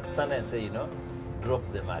 All right? Sometimes say, drop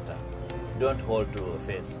the matter. Don't hold to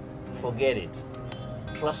offense. Forget it.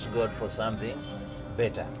 Trust God for something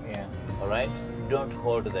better. Yeah. All right? Don't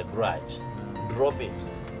hold the grudge. Drop it.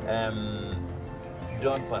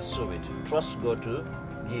 Don't pursue it. Trust God to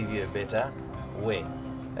give you a better way.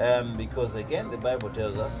 Because again, the Bible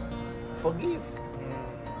tells us, forgive.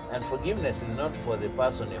 And forgiveness is not for the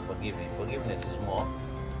person you're forgiving. Forgiveness is more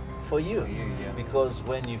for you. Yeah. Because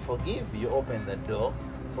when you forgive, you open the door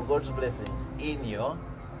for God's blessing in your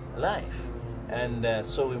life. And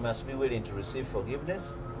so we must be willing to receive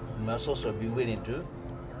forgiveness. We must also be willing to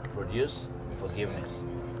produce forgiveness.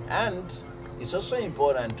 And it's also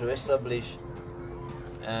important to establish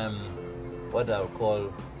what I'll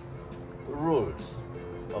call rules,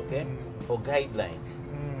 okay, or guidelines,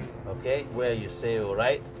 okay, where you say, all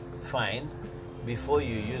right, fine, before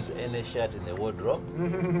you use any shirt in the wardrobe,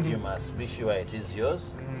 you must be sure it is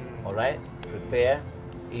yours, all right, prepare.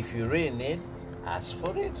 If you really need, ask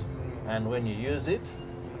for it. And when you use it,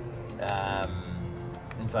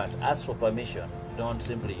 in fact, ask for permission. Don't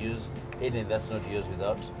simply use anything that's not yours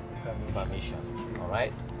without permission, all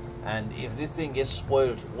right? And if this thing gets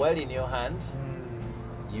spoiled while in your hands,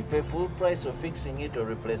 you pay full price for fixing it or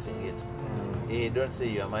replacing it. Don't say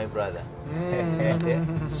you are my brother. Okay?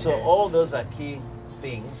 So all those are key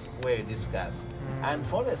things where you discuss. And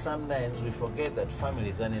for sometimes we forget that family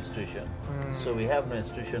is an institution. So we have no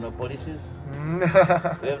institutional policies. We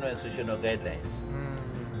have no institutional guidelines.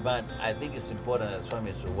 But I think it's important as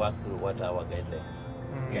families to work through what are our guidelines.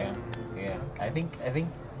 Yeah. I think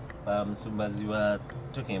so as you were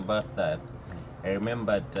talking about that, I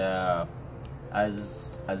remembered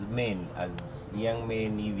as men, as young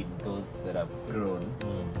men, even those that have grown,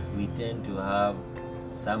 we tend to have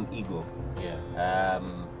some ego. Yeah.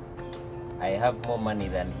 I have more money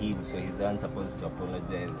than him, so he's not supposed to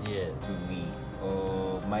apologize to me.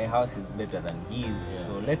 Or my house is better than his,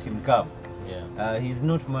 so let him come. Yeah. He's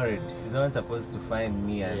not married. He's not supposed to find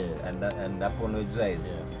me and apologize.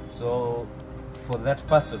 Yeah. So for that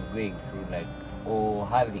person going through or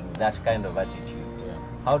having that kind of attitude,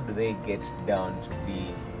 how do they get down to be,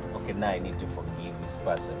 okay, now I need to forgive this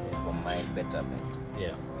person for my betterment?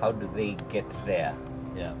 Yeah. How do they get there?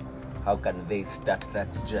 Yeah. How can they start that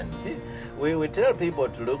journey? We tell people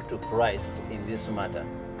to look to Christ in this matter.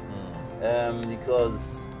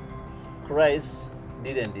 Because Christ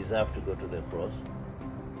didn't deserve to go to the cross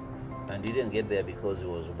and didn't get there because he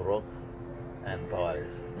was broke and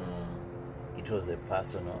powerless. It was a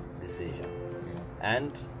personal decision.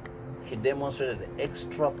 And he demonstrated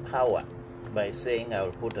extra power by saying, I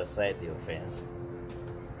will put aside the offense.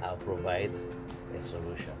 I'll provide a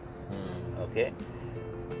solution. Okay?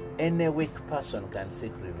 Any weak person can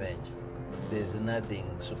seek revenge. There's nothing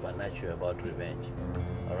supernatural about revenge.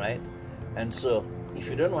 All right? And so, if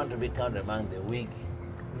you don't want to be counted among the weak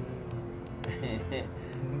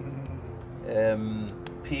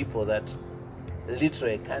people that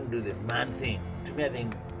literally can't do the man thing, to me I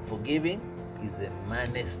think forgiving is the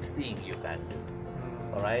manest thing you can do.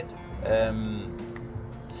 All right?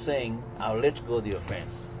 Saying, I'll let go the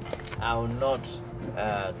offense. I'll not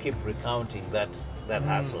keep recounting that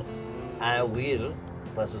hassle. I will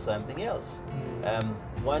pursue something else.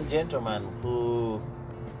 One gentleman who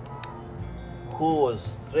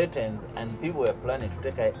was threatened and people were planning to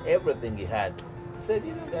take away everything he had, said,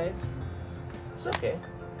 guys, it's okay.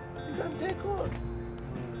 You can take all.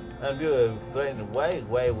 And we were threatening,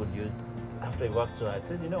 why would you, after he worked so hard,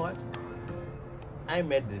 said, you know what? I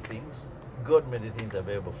made the things. God made the things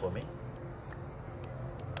available for me.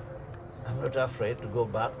 I'm not afraid to go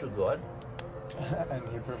back to God. And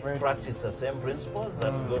he preferred Practice the same principles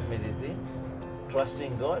that God made the thing.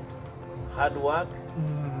 Trusting God, hard work,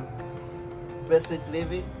 basic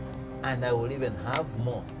living, and I will even have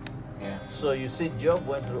more. Yeah. So you see, Job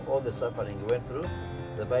went through all the suffering he went through.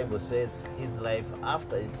 The Bible says his life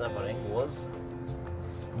after his suffering was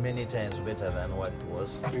many times better than what it was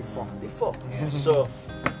before. before. Yeah. So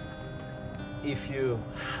if you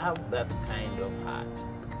have that kind of heart,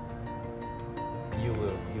 you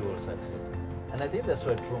will succeed. And I think that's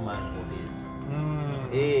what true manhood is.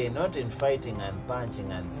 Not in fighting and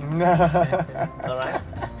punching and all right.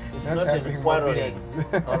 It's not in quarreling.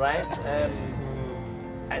 All right.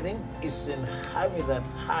 I think it's in having that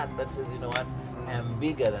heart that says, you know what, I am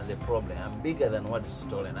bigger than the problem. I'm bigger than what is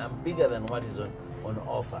stolen. I'm bigger than what is on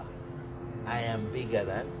offer. I am bigger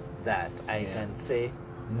than that. I can say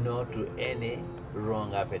no to any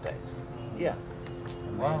wrong appetite. Yeah.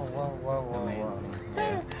 Wow.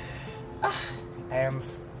 Yeah. I am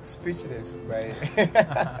speechless by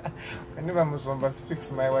whenever Musomba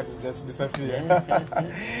speaks, my words just disappear.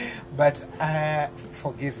 But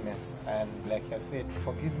forgiveness, and like I said,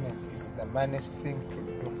 forgiveness is the manest thing to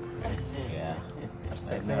do. Yeah. That's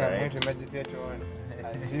the thing I'm going to meditate on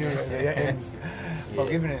until the year ends.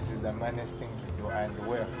 Forgiveness is the manest thing to do, and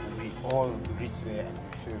well, we all reach there and we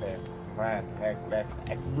feel like, man, like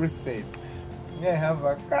Bruce said, I have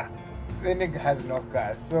a car. The nigga has no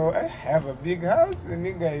car, so I have a big house. The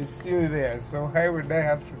nigga is still there, so why would I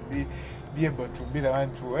have to be able to be the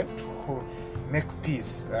one to make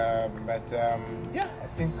peace? Yeah, I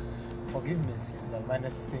think forgiveness is the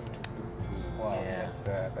manest thing to do. Wow, Yeah.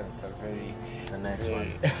 that's a very, It's a nice very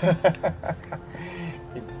one.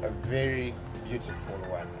 it's a very beautiful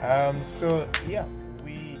one. So yeah,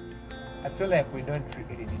 I feel like we don't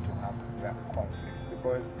really need to have that conflict,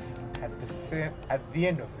 because at the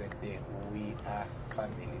end of the day, we are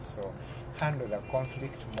family. So handle the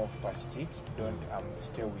conflict, move past it. Don't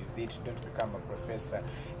stay with it. Don't become a professor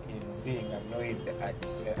in being annoyed at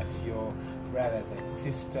your brothers and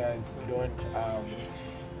sisters.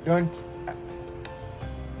 Don't.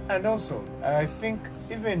 And also, I think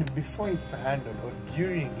even before it's handled or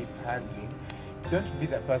during its handling, don't be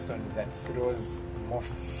the person that throws more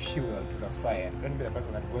fuel to the fire. Don't be the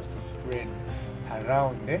person that goes to spread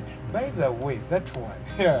around. By the way, that one,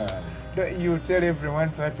 yeah, you tell everyone,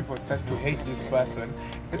 so that people start to hate this person.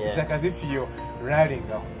 It's like as if you're rallying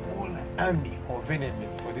a whole army of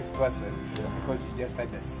enemies for this person because you just had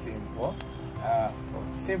a simple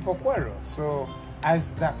quarrel. So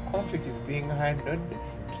as the conflict is being handled,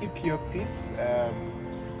 keep your peace,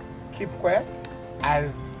 keep quiet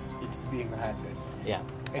as it's being handled. Yeah.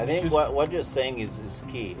 And I think what you're saying is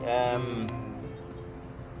key.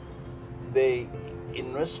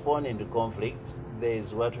 In responding to conflict, there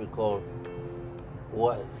is what we call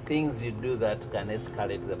things you do that can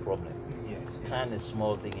escalate the problem. Yes. Turn a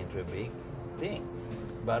small thing into a big thing.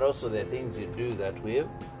 But also the things you do that will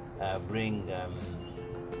bring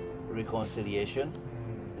reconciliation,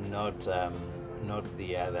 not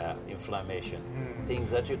the other inflammation. Things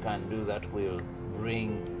that you can do that will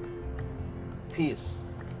bring peace.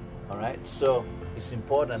 All right. So it's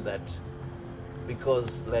important that,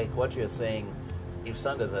 because like what you're saying, if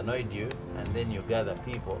someone has annoyed you and then you gather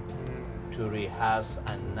people to rehearse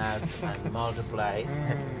and nurse and multiply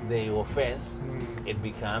the offense, it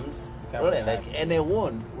becomes problem. Like any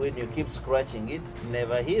wound, when you keep scratching it,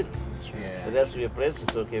 never heals. Yeah. So that's your place.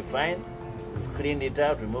 It's okay, fine. We've cleaned it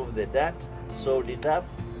out, removed the dirt, sewed it up,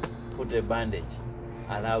 put a bandage,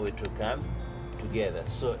 allow it to come together.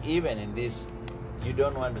 So even in this, you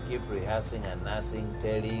don't want to keep rehearsing and nursing,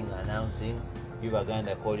 telling, announcing. You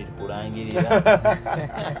Baganda call it kurangirira.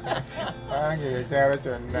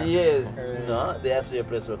 Yes. No, there's your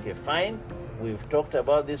place. Okay, fine. We've talked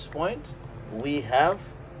about this point. We have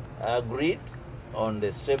agreed on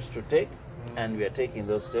the steps to take, and we are taking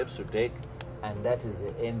those steps to take, and that is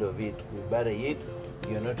the end of it. We bury it.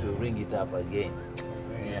 You're not to bring it up again.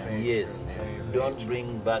 Yes. Don't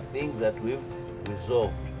bring back things that we've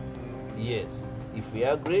resolved. Yes. If we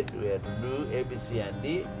agreed, we have to do A, B, C, and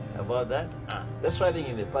D about that. That's why I think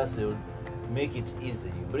in the past they would make it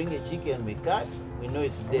easy. You bring a chicken, we cut, we know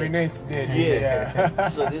it's dead. We know it's dead. Yes. Yeah.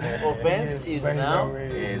 So this offense is now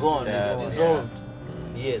gone, it's dissolved.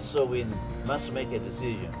 Yes, so we must make a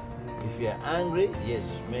decision. If you're angry,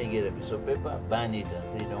 yes, you may get a piece of paper, burn it and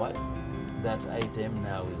say, you know what, that item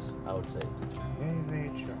now is outside. Very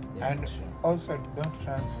true. Yeah, And also don't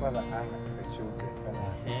transfer the anger to the children.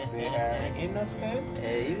 They are innocent.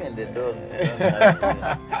 Even the dog.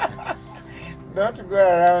 Don't go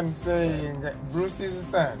around saying Bruce's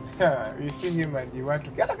son. You see him and you want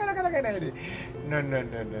to no.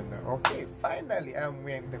 Okay, finally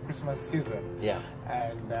we're in the Christmas season. Yeah.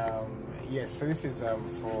 And yes, so this is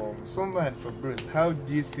for Musumba and for Bruce. How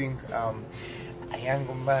do you think a young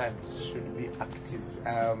man should be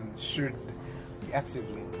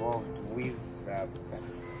actively involved with the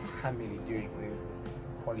family during these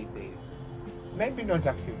holidays? Maybe not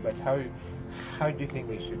active, but how do you think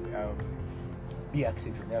they should be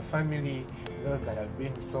active in their family, those that have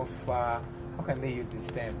been so far, how can they use this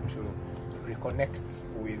time to reconnect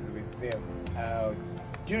with them?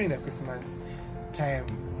 During the Christmas time,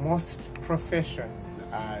 most professions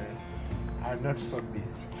are not so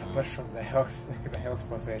busy, apart from the health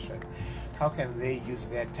profession. How can they use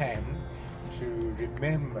their time to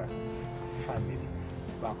remember family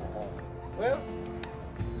back home? Well,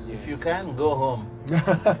 if you can, go home.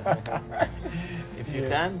 If you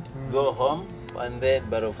can, go home, and then,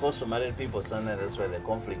 but of course, for married people, sometimes that's where the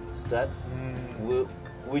conflict starts.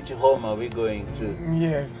 Which home are we going to?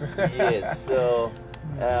 Yes. Yes, so,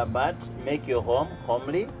 but make your home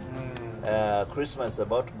homely. Christmas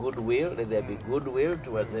about goodwill. Let there be goodwill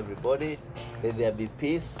towards everybody. Let there be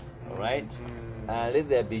peace, all right? Let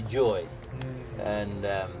there be joy, and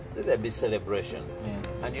let there be celebration.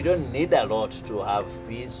 And you don't need a lot to have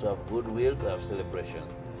peace, to have goodwill, to have celebration.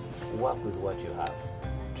 Work with what you have.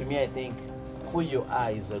 To me, I think who you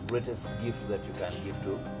are is the greatest gift that you can give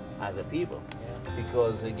to other people.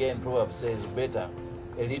 Because again, Proverbs says, better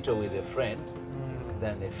a little with a friend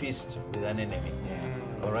than a feast with an enemy.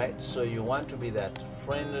 All right? So you want to be that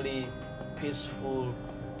friendly, peaceful,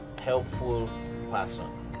 helpful person.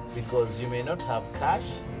 Because you may not have cash.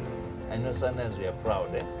 I know sometimes we are proud.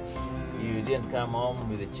 You didn't come home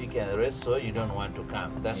with the chicken and the rest, so you don't want to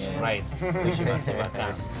come. That's right. But you must ever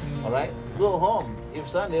come. All right? Go home. If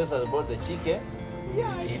someone else has brought the chicken,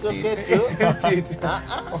 it's okay too.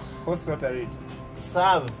 What's not a read?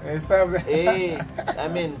 Serve. Serve. I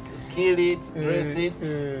mean, kill it, dress it,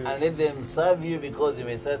 and let them serve you, because you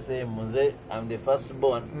may start saying, Munze, I'm the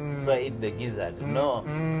firstborn, so I eat the gizzard. No.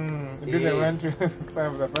 You didn't want to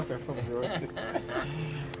serve the person from the road.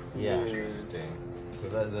 Yeah. So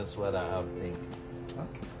that's what I have think.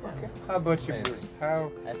 Okay. How about you, Bruce? How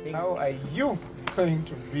are you going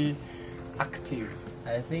to be active?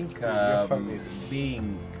 I think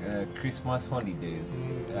being Christmas holidays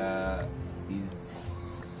is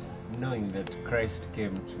knowing that Christ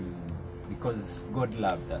came because God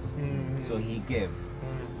loved us, so He gave.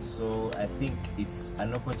 So I think it's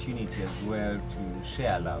an opportunity as well to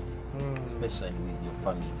share love, especially with your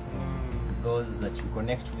family. Those that you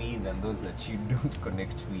connect with and those that you don't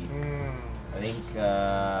connect with. I think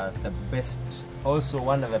the best, also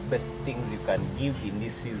one of the best things you can give in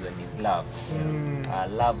this season is love.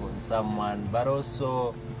 Love on someone, but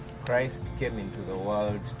also Christ came into the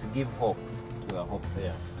world to give hope to the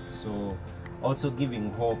hopeless. So also giving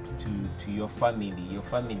hope to your family. Your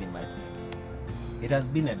family it has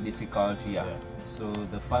been a difficult year. So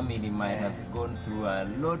the family might have gone through a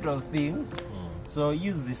lot of things. So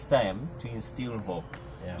use this time to instill hope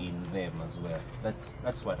in them as well.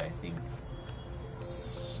 That's what I think.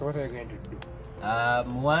 So what are you going to do?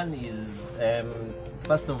 One is,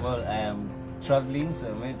 first of all, I am traveling, so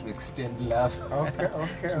I'm going to extend love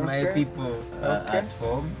to my people at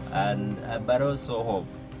home, and but also hope.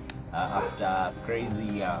 After a crazy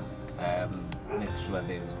year, make sure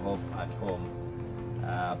there's hope at home.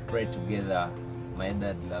 Pray together. My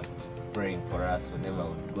dad loved praying for us whenever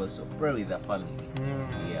we go, so pray with the family.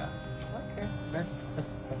 Yeah. Okay, that's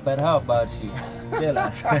But how about you? Tell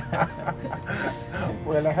us.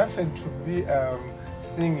 Well, I happen to be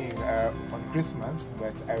singing on Christmas,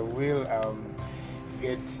 but I will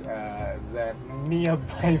get the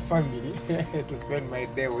nearby family to spend my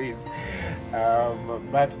day with.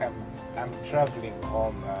 But I'm traveling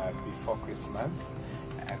home before Christmas,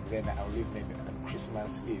 and then I'll leave maybe on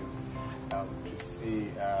Christmas Eve to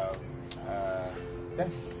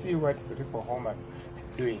see what the people home are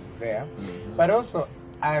doing there. But also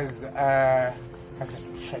as a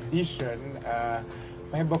tradition,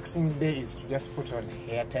 my Boxing Day is to just put on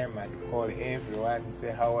airtime and call everyone,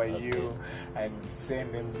 say how are you, and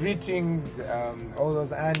send them greetings. All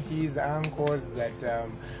those aunties, uncles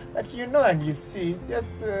that you know and you see,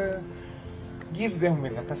 just give them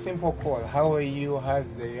with like a simple call. How are you?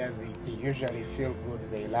 How's the year? They usually feel good.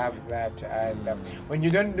 They love that. And when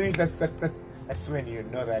you don't do it, that's when you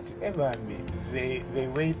know that everyone they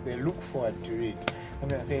wait, they look forward to it.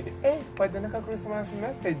 And I said, hey, but the next Christmas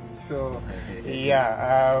message. So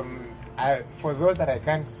yeah, for those that I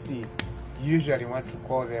can't see, usually want to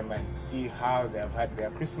call them and see how they have had their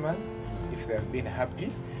Christmas, if they've been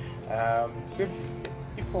happy. So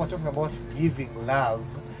people are talking about giving love.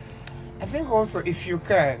 I think also, if you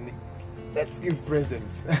can, let's give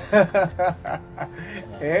presents.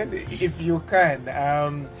 And if you can,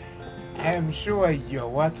 I am sure you're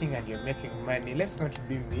working and you're making money. Let's not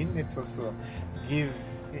be mean. Let's also give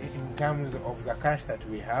in terms of the cash that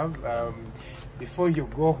we have. Before you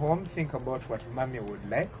go home, think about what mommy would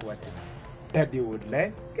like, what daddy would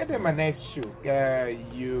like. Get them a nice shoe.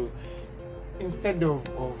 You, instead of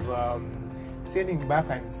sitting back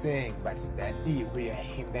and saying, but Daddy, we are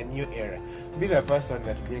in the new era. Be the person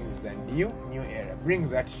that brings the new era. Bring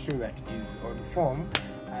that shoe that is on form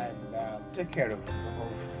and take care of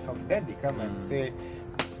Daddy. Come and say,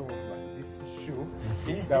 so this shoe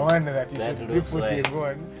is the one that you That should be looks putting like-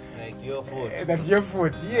 on. Like your foot. That's your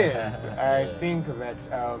foot, yes. I think that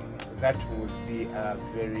that would be a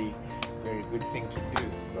very, very good thing to do.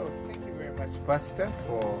 So thank you very much, Pastor,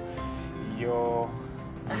 for your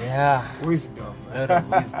Yeah, wisdom. a lot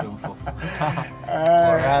of wisdom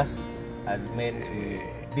for us as men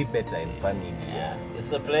to be better in family. Yeah,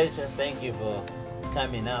 it's a pleasure. Thank you for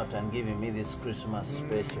coming out and giving me this Christmas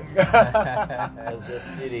special. As just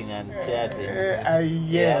sitting and chatting.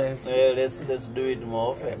 Yes. Yeah, well, let's do it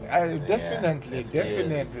more often. Definitely, Yeah,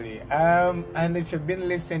 definitely. And if you've been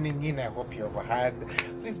listening in, I hope you've heard.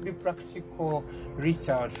 Please be practical. Reach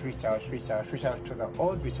out to the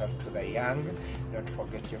old, reach out to the young. Don't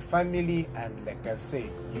forget your family. And like I say,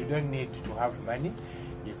 you don't need to have money.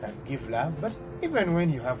 You can give love, but even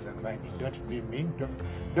when you have the money, don't be mean.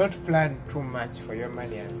 Don't plan too much for your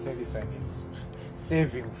money and say this one is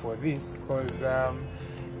saving for this, because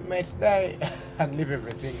you might die and leave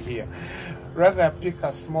everything here. Rather pick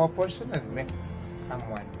a small portion and make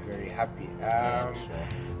someone very happy. Sure.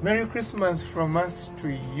 Merry Christmas from us to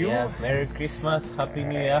you. Yeah, Merry Christmas, Happy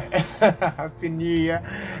New Year. Happy New Year.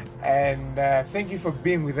 And thank you for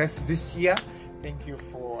being with us this year. Thank you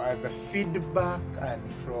for the feedback,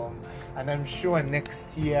 and I'm sure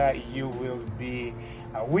next year you will be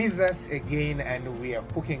with us again, and we are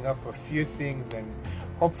cooking up a few things, and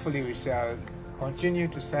hopefully we shall continue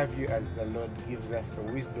to serve you as the Lord gives us the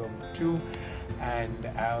wisdom to, and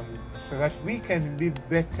so that we can be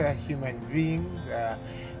better human beings,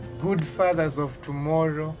 good fathers of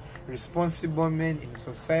tomorrow, responsible men in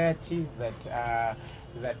society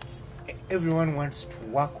that everyone wants to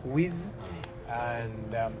work with,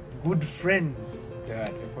 and good friends, the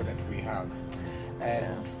people that we have. And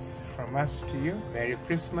from us to you, Merry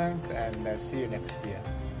Christmas, and see you next year.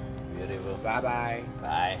 Beautiful. Bye bye.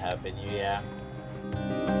 Bye. Happy New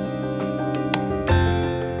Year.